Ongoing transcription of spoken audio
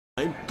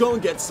Go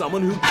and get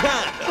someone who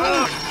can!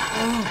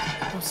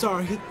 I'm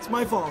sorry, it's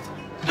my fault.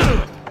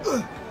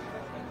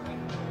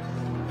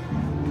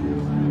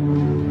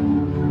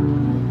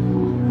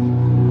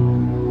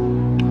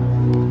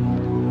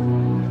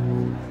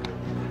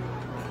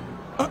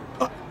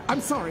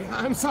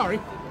 I'm sorry.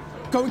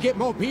 Go and get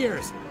more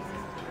beers.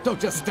 Don't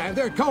just stand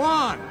there, go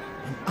on!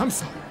 I'm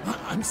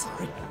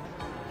sorry.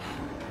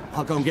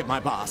 I'll go and get my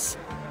boss.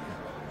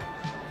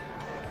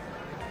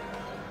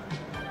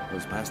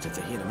 Those bastards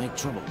are here to make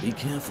trouble. Be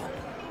careful.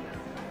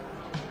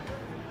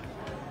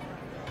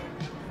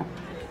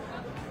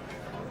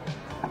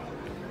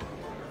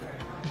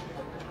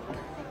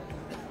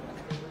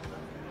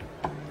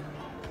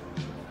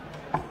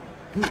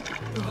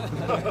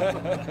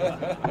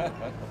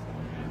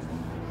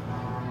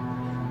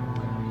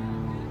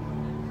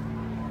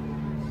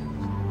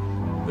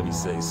 Let me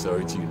say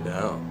sorry to you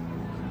now.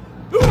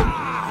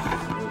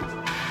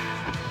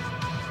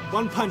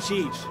 One punch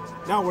each.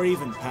 Now we're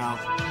even, pal.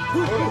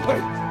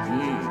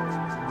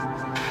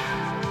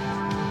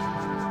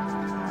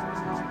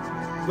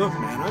 Look,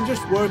 man, I'm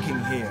just working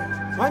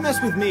here. Why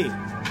mess with me?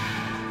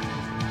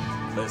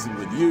 Messing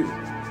with you.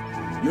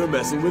 You're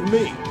messing with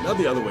me, not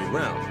the other way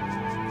around.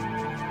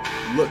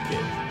 Look,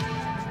 kid.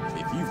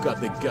 If you've got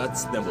the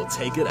guts, then we'll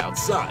take it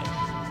outside.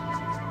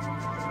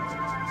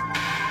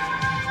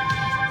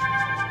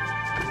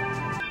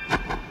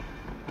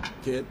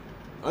 Kid,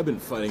 I've been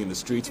fighting in the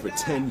streets for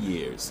 10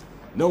 years.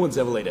 No one's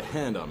ever laid a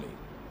hand on me.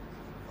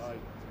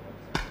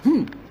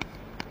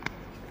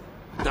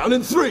 Down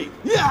in 3!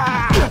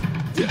 Yeah!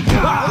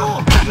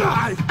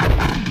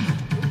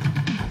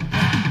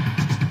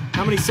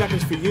 How many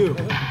seconds for you?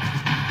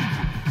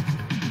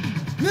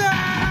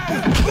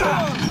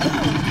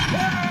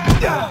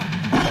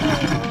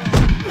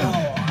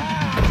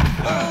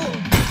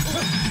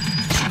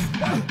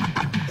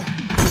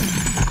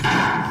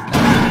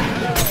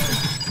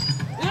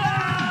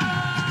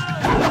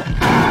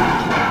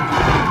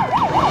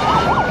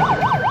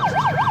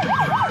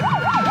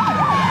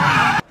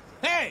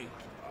 Hey!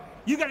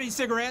 You got any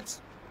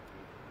cigarettes?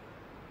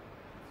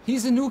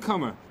 He's a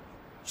newcomer.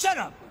 Shut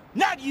up!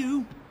 Not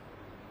you!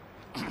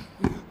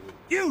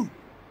 You!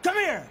 Come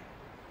here!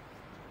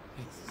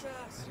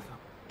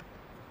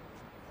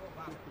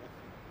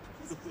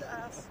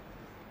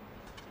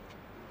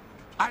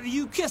 Either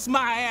you kiss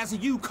my ass or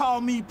you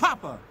call me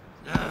Papa.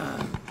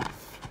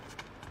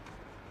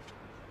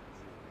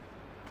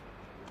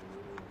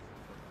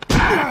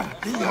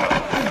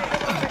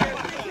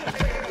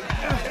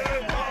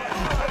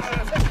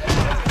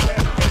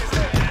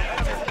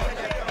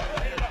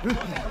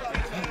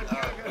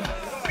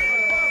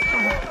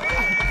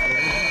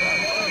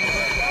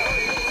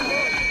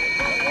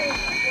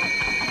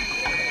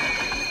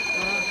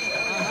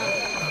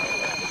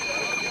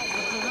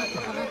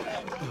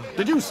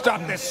 Did you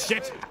stop this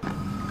shit?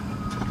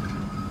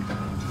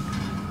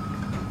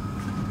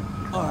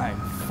 All right,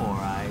 Four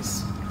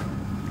Eyes.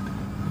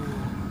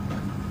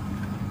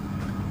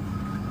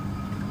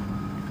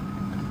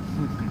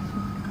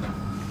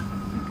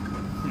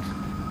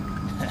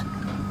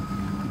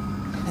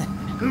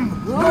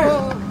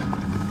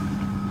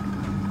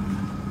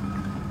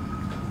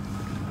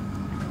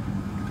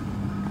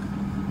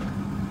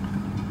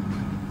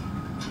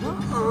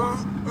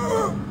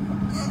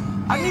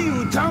 I knew you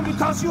would come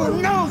because you're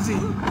nosy.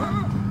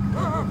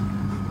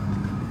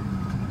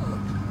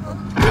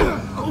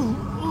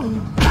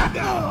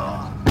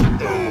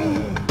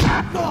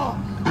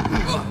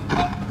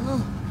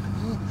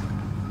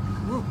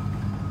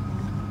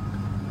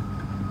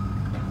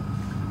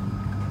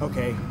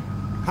 Okay,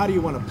 how do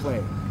you want to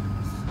play?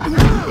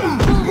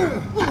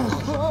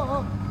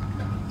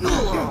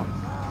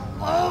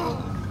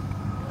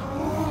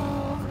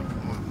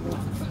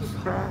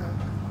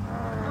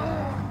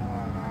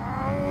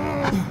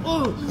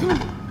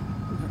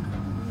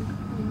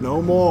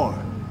 No more.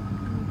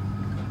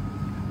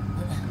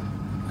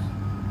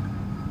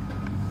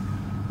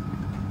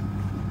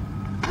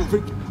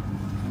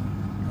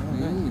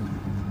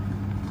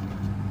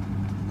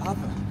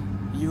 Papa,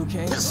 you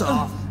okay? Piss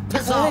off!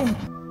 Piss off!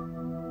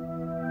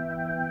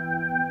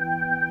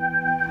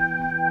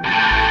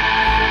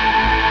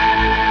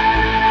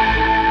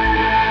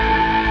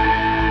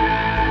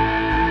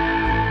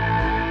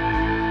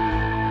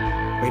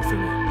 Wait for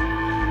me.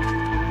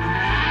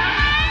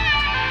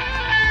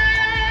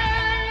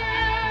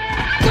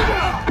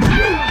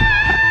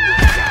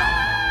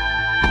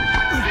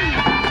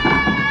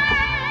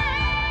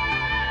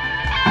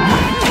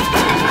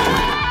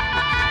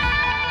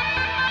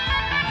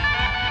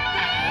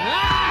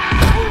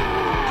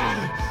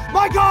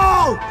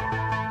 Michael!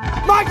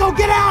 Michael,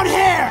 get out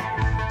here!